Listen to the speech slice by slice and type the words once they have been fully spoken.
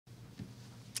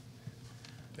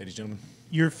ladies and gentlemen.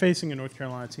 You're facing a North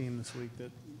Carolina team this week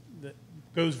that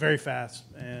goes very fast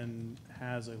and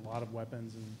has a lot of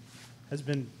weapons and has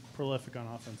been prolific on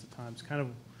offense at times. Kind of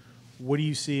what do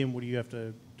you see and what do you have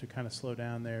to kind of slow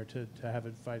down there to have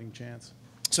a fighting chance?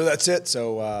 So that's it.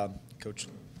 So Coach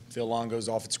Phil Longo's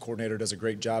offensive coordinator does a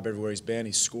great job everywhere he's been.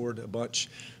 He's scored a bunch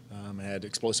and had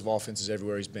explosive offenses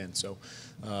everywhere he's been. So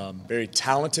very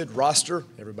talented roster.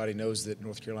 Everybody knows that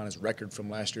North Carolina's record from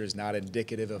last year is not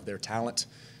indicative of their talent.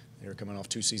 They were coming off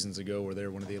 2 seasons ago where they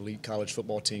were one of the elite college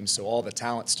football teams. So all the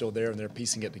talent's still there, and they're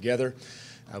piecing it together.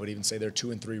 I would even say their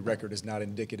 2-3 record is not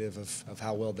indicative of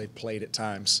how well they've played at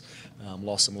times.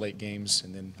 Lost some late games,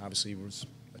 and then obviously was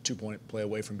a 2-point play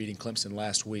away from beating Clemson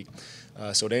last week.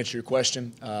 So to answer your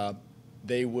question,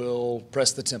 they will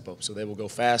press the tempo. So they will go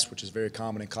fast, which is very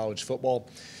common in college football.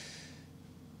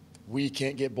 We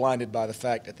can't get blinded by the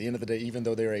fact at the end of the day, even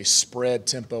though they're a spread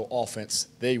tempo offense,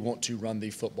 they want to run the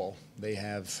football. They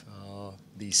have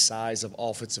the size of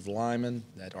offensive linemen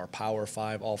that are Power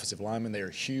 5 offensive linemen. They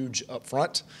are huge up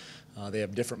front. They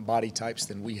have different body types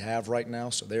than we have right now,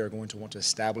 so they are going to want to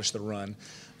establish the run.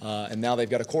 And now they've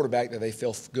got a quarterback that they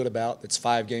feel good about that's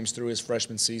 5 games through his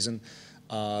freshman season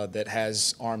that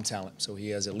has arm talent. So he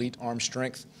has elite arm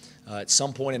strength. At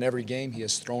some point in every game, he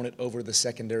has thrown it over the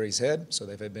secondary's head, so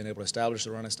they've been able to establish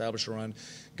the run,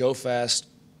 go fast,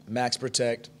 max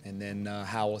protect, and then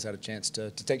Howell's had a chance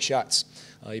to take shots.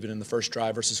 Even in the first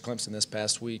drive versus Clemson this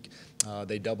past week,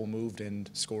 they double moved and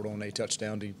scored on a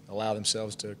touchdown to allow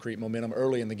themselves to create momentum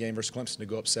early in the game versus Clemson to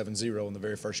go up 7-0 in the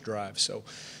very first drive. So,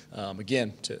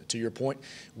 again, to your point,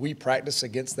 we practice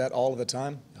against that all of the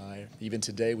time. Even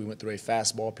today, we went through a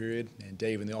fastball period, and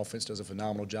Dave in the offense does a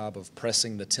phenomenal job of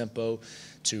pressing the tempo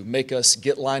to make us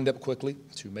get lined up quickly,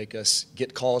 to make us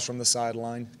get calls from the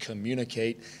sideline,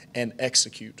 communicate, and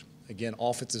execute. Again,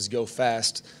 offenses go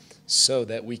fast so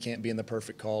that we can't be in the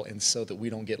perfect call and so that we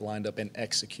don't get lined up and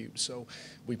execute. So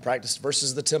we practice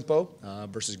versus the tempo,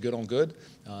 versus good on good.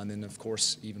 And then, of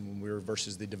course, even when we're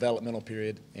versus the developmental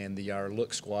period and our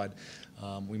look squad,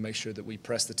 we make sure that we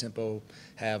press the tempo,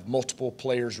 have multiple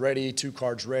players ready, 2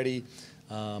 cards ready,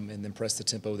 and then press the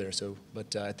tempo there. So,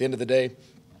 but at the end of the day,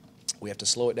 we have to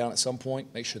slow it down at some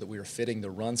point, make sure that we are fitting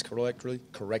the runs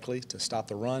correctly to stop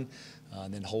the run,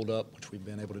 and then hold up, which we've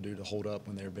been able to do to hold up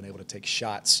when they've been able to take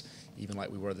shots, even like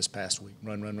we were this past week.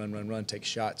 Run, take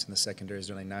shots, and the secondary has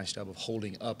done a nice job of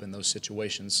holding up in those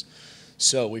situations.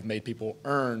 So we've made people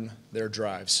earn their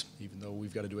drives, even though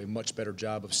we've got to do a much better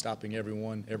job of stopping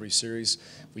everyone, every series.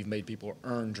 We've made people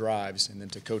earn drives. And then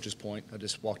to Coach's point, I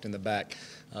just walked in the back.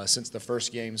 Since the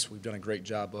first games, we've done a great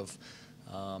job of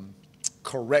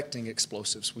correcting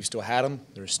explosives. We still had them.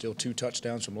 There's still 2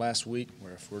 touchdowns from last week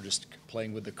where if we're just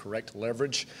playing with the correct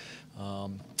leverage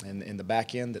and in the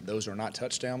back end, that those are not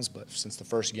touchdowns. But since the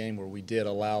first game where we did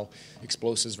allow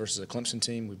explosives versus a Clemson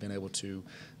team, we've been able to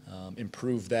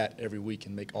improve that every week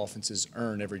and make offenses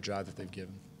earn every drive that they've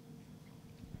given.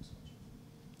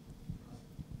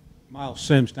 Miles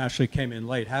Sims naturally came in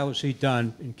late. How has he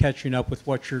done in catching up with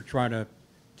what you're trying to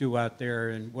do out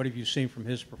there, and what have you seen from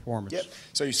his performance? Yep.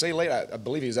 So you say late, I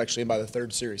believe he was actually in by the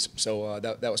 3rd series. So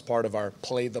that was part of our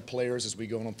play the players as we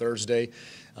go on Thursday.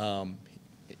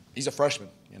 He's a freshman.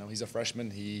 You know, he's a freshman.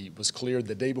 He was cleared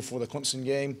the day before the Clemson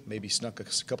game, maybe snuck a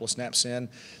couple of snaps in.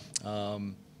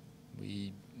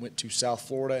 We went to South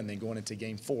Florida, and then going into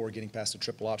Game 4, getting past the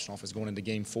triple option offense, going into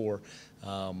Game 4.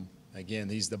 Again,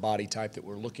 he's the body type that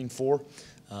we're looking for.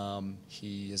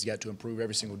 He has got to improve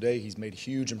every single day. He's made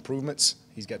huge improvements.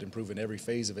 He's got to improve in every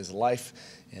phase of his life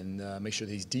and make sure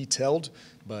that he's detailed.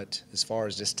 But as far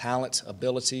as just talent,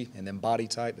 ability, and then body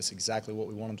type, that's exactly what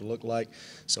we want him to look like.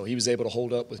 So he was able to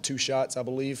hold up with 2 shots, I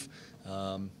believe.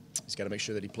 He's got to make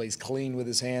sure that he plays clean with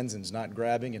his hands and is not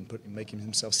grabbing and making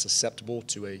himself susceptible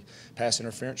to a pass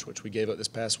interference, which we gave up this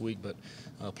past week. But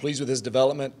pleased with his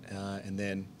development. And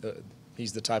then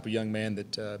he's the type of young man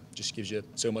that just gives you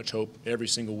so much hope every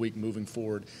single week moving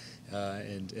forward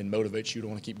and motivates you to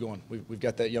want to keep going. We've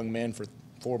got that young man for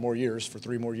 3 more years,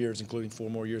 including 4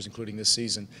 more years, including this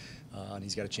season. And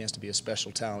he's got a chance to be a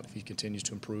special talent if he continues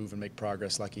to improve and make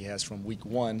progress like he has from week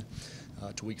 1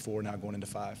 to week 4, now going into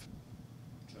 5.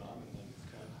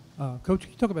 Coach, can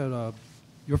you talk about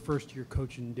your first year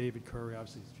coaching David Curry?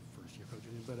 Obviously, it's your first year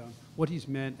coaching him, but what he's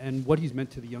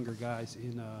meant to the younger guys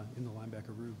in the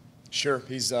linebacker room. Sure.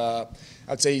 He's, I'd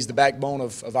say he's the backbone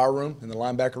of our room, in the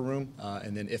linebacker room,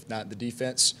 and then if not the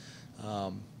defense.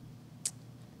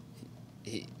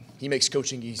 He makes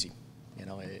coaching easy. You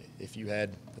know, if you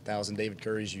had 1,000 David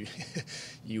Currys,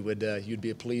 you'd be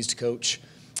a pleased coach.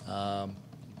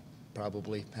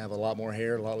 probably have a lot more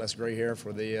hair, a lot less gray hair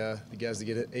for the guys that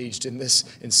get aged in this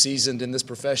and seasoned in this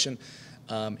profession.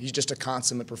 He's just a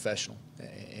consummate professional,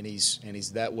 and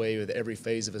he's that way with every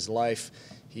phase of his life.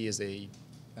 He is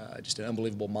just an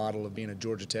unbelievable model of being a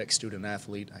Georgia Tech student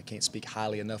athlete. I can't speak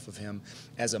highly enough of him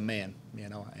as a man,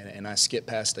 and I skip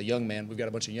past a young man. We've got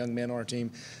a bunch of young men on our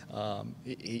team.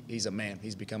 He's a man.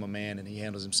 He's become a man, and he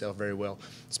handles himself very well.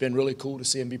 It's been really cool to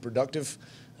see him be productive.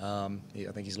 I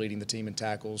think he's leading the team in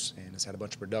tackles and has had a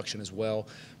bunch of production as well.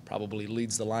 Probably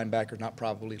leads the linebackers, not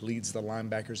probably, leads the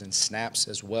linebackers in snaps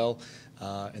as well.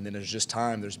 And then there's just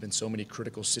time. There's been so many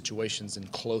critical situations in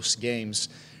close games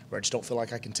where I just don't feel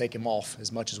like I can take him off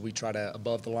as much as we try to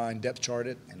above the line depth chart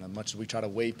it and as much as we try to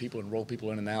wave people and roll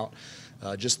people in and out.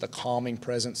 Just the calming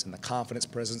presence and the confidence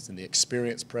presence and the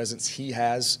experience presence he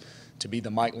has to be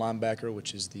the Mike linebacker,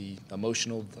 which is the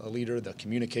emotional leader, the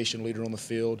communication leader on the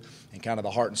field, and kind of the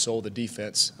heart and soul of the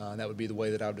defense. That would be the way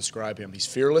that I would describe him. He's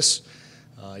fearless.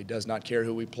 He does not care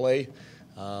who we play.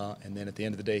 And then at the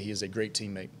end of the day, he is a great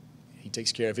teammate. He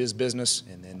takes care of his business,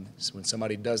 and then when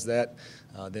somebody does that,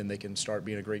 then they can start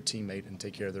being a great teammate and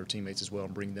take care of their teammates as well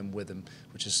and bring them with him,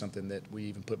 which is something that we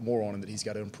even put more on him that he's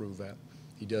got to improve at.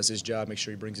 He does his job, make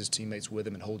sure he brings his teammates with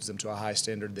him and holds them to a high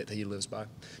standard that he lives by.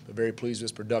 But very pleased with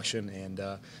his production, and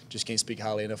just can't speak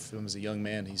highly enough of him as a young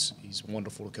man. He's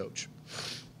wonderful to coach.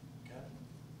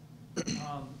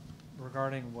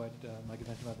 Regarding what Mike had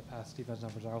mentioned about the pass defense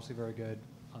numbers are obviously very good.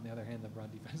 On the other hand, the run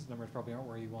defense numbers probably aren't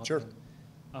where you want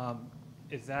them.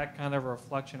 Is that kind of a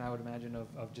reflection, I would imagine,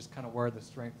 of just kind of where the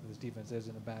strength of this defense is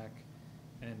in the back,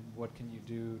 and what can you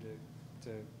do to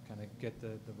kind of get the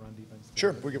run defense?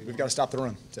 Sure, we've got to stop the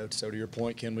run. So to your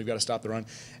point, Ken, we've got to stop the run.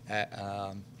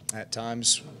 At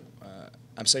times,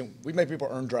 I'm saying we make people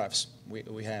earn drives.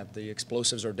 We have the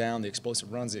explosives are down, the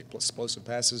explosive runs, the explosive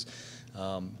passes.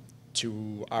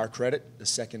 To our credit, the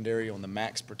secondary on the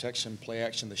max protection, play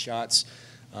action, the shots,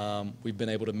 we've been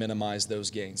able to minimize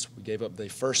those gains. We gave up the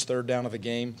first third down of the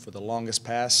game for the longest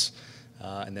pass,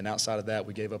 and then outside of that,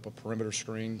 we gave up a perimeter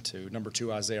screen to number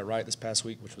 2 Isaiah Wright this past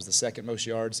week, which was the second most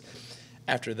yards.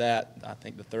 After that, I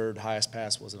think the third highest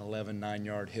pass was an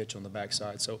 9-yard hitch on the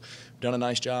backside. So we've done a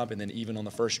nice job, and then even on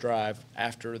the first drive,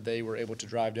 after they were able to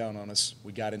drive down on us,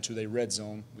 we got into the red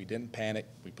zone. We didn't panic.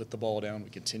 We put the ball down. We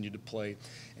continued to play,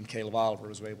 and Caleb Oliver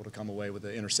was able to come away with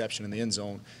an interception in the end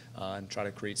zone and try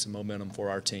to create some momentum for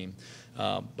our team.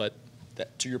 But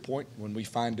to your point, when we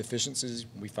find deficiencies,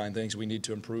 we find things we need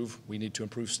to improve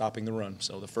stopping the run.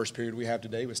 So the first period we have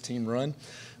today was team run.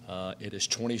 It is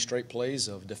 20 straight plays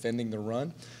of defending the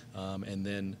run, and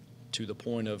then to the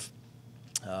point of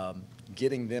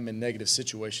getting them in negative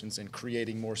situations and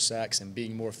creating more sacks and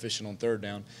being more efficient on third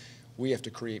down, we have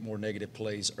to create more negative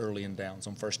plays early in downs,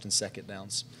 on first and second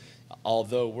downs.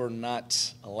 Although we're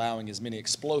not allowing as many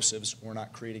explosives, we're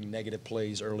not creating negative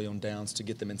plays early on downs to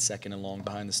get them in second and long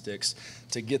behind the sticks,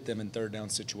 to get them in third down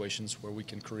situations where we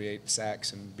can create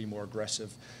sacks and be more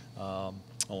aggressive on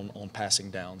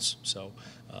passing downs. So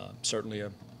certainly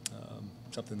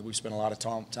something that we've spent a lot of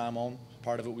time on.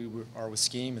 Part of it we are with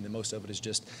scheme, and then most of it is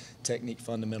just technique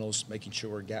fundamentals, making sure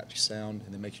we're gap sound,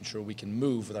 and then making sure we can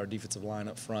move with our defensive line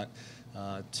up front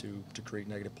to create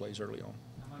negative plays early on.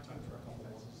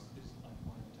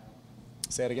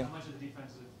 Say it again. How much of the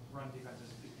run defense is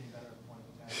being better at the point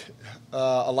of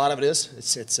attack? A lot of it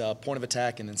is. It's point of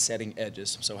attack and then setting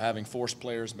edges. So having forced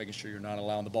players, making sure you're not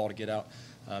allowing the ball to get out.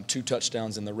 2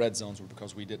 touchdowns in the red zones were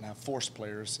because we didn't have forced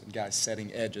players and guys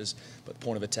setting edges, but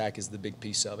point of attack is the big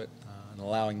piece of it. And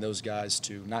allowing those guys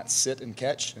to not sit and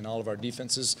catch in all of our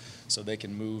defenses so they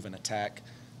can move and attack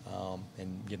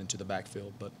and get into the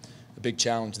backfield. But a big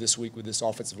challenge this week with this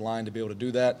offensive line to be able to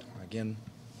do that. Again,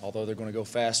 although they're going to go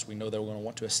fast, we know they're going to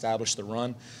want to establish the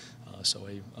run. So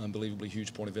an unbelievably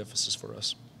huge point of emphasis for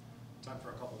us. Time for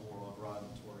a couple more on Rod and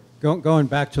Torrey. Going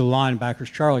back to the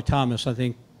linebackers, Charlie Thomas, I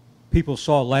think people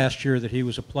saw last year that he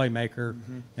was a playmaker,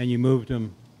 and you moved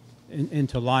him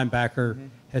into linebacker.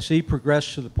 Has he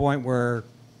progressed to the point where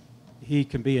he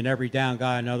can be an every down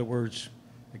guy, in other words,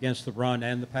 against the run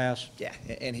and the pass? Yeah,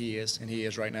 and he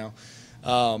is right now.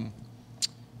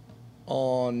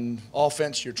 On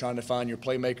offense, you're trying to find your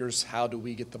playmakers. How do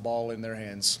we get the ball in their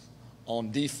hands?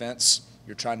 On defense,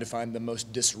 you're trying to find the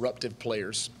most disruptive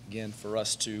players. Again, for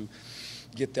us to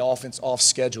get the offense off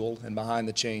schedule and behind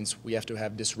the chains, we have to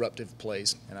have disruptive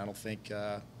plays. And I don't think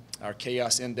our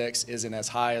chaos index isn't as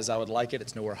high as I would like it.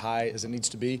 It's nowhere high as it needs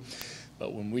to be.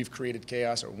 But when we've created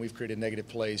chaos or when we've created negative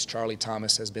plays, Charlie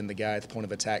Thomas has been the guy at the point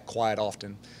of attack quite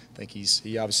often. I think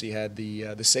he obviously had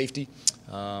the safety.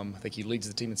 I think he leads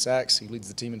the team in sacks. He leads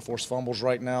the team in forced fumbles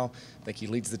right now. I think he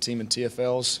leads the team in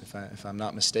TFLs, if I'm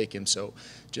not mistaken. So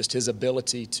just his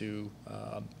ability to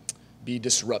be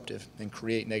disruptive and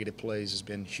create negative plays has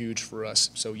been huge for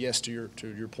us. So yes, to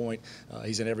your point,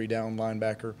 he's an every down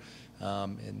linebacker.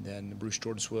 And then Bruce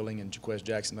Jordan-Swilling and Jaquez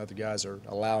Jackson and other guys are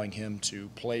allowing him to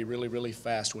play really, really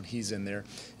fast when he's in there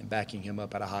and backing him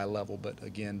up at a high level. But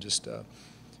again, just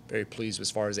very pleased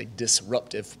as far as a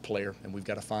disruptive player, and we've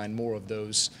got to find more of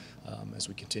those as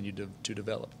we continue to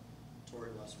develop. Tori,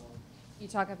 last one. You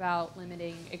talk about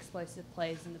limiting explosive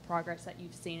plays and the progress that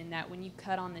you've seen in that. When you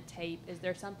cut on the tape, is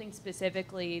there something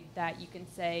specifically that you can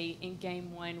say in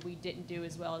game one we didn't do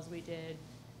as well as we did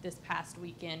this past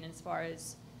weekend as far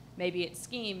as maybe it's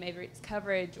scheme, maybe it's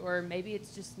coverage, or maybe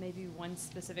it's just maybe one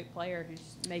specific player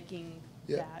who's making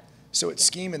that? So it's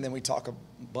scheme, and then we talk a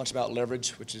bunch about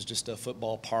leverage, which is just a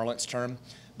football parlance term.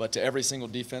 But to every single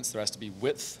defense, there has to be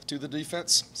width to the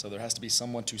defense. So there has to be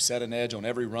someone to set an edge on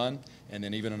every run. And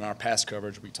then even in our pass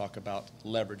coverage, we talk about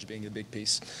leverage being a big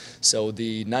piece. So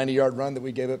the 90-yard run that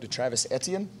we gave up to Travis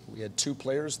Etienne, we had two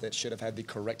players that should have had the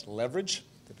correct leverage,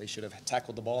 that they should have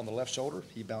tackled the ball on the left shoulder.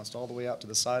 He bounced all the way out to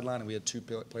the sideline, and we had two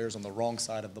players on the wrong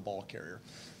side of the ball carrier.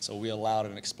 So we allowed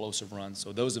an explosive run.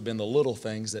 So those have been the little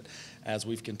things that, as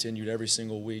we've continued every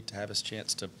single week to have us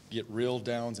chance to get real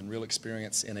downs and real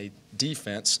experience in a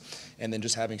defense, and then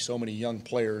just having so many young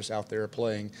players out there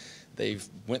playing, they've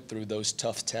went through those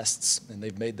tough tests, and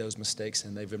they've made those mistakes,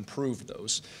 and they've improved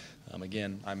those.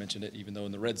 Again, I mentioned it, even though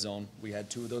in the red zone, we had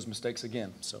two of those mistakes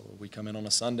again. So we come in on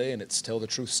a Sunday, and it's Tell the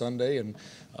Truth Sunday, and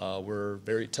we're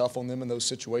very tough on them in those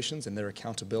situations and their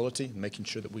accountability and making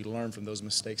sure that we learn from those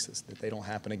mistakes that they don't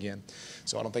happen again.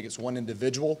 So I don't think it's one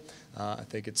individual. I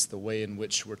think it's the way in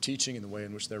which we're teaching and the way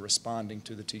in which they're responding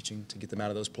to the teaching to get them out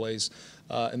of those plays.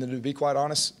 And then to be quite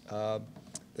honest, the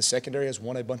secondary has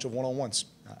won a bunch of one-on-ones.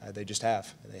 They just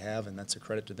have. They have, and that's a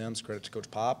credit to them. It's a credit to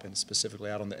Coach Pop, and specifically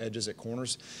out on the edges at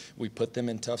corners. We put them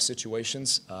in tough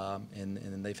situations,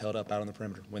 and they've held up out on the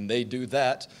perimeter. When they do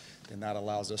that, then that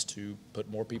allows us to put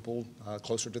more people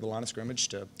closer to the line of scrimmage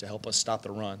to help us stop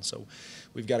the run. So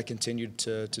we've got to continue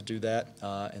to do that.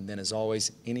 And then, as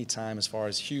always, anytime as far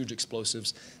as huge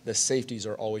explosives, the safeties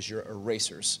are always your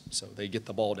erasers. So they get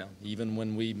the ball down. Even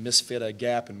when we misfit a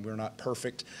gap and we're not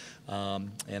perfect,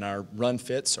 and our run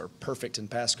fits are perfect in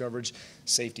pass coverage,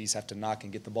 safeties have to knock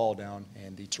and get the ball down.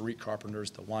 And the Tariq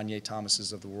Carpenters, the Wanye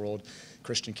Thomases of the world,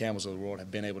 Christian Campbells of the world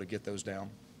have been able to get those down.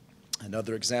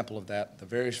 Another example of that, the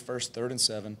very first 3rd and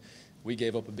 7, we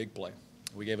gave up a big play.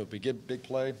 We gave up a big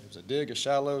play. It was a dig, a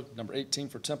shallow. Number 18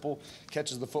 for Temple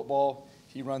catches the football.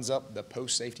 He runs up. The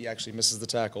post safety actually misses the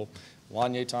tackle.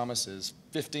 Wanye Thomas is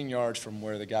 15 yards from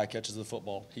where the guy catches the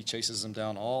football. He chases him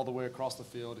down all the way across the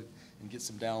field and gets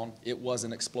him down. It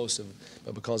wasn't explosive,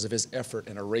 but because of his effort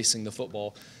in erasing the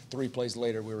football, 3 plays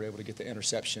later we were able to get the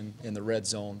interception in the red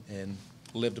zone and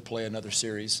live to play another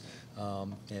series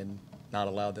and not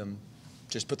allow them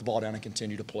just put the ball down and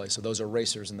continue to play. So those are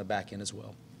racers in the back end as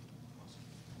well.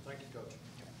 Thank you, Coach.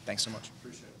 Thanks so much.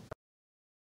 Appreciate it.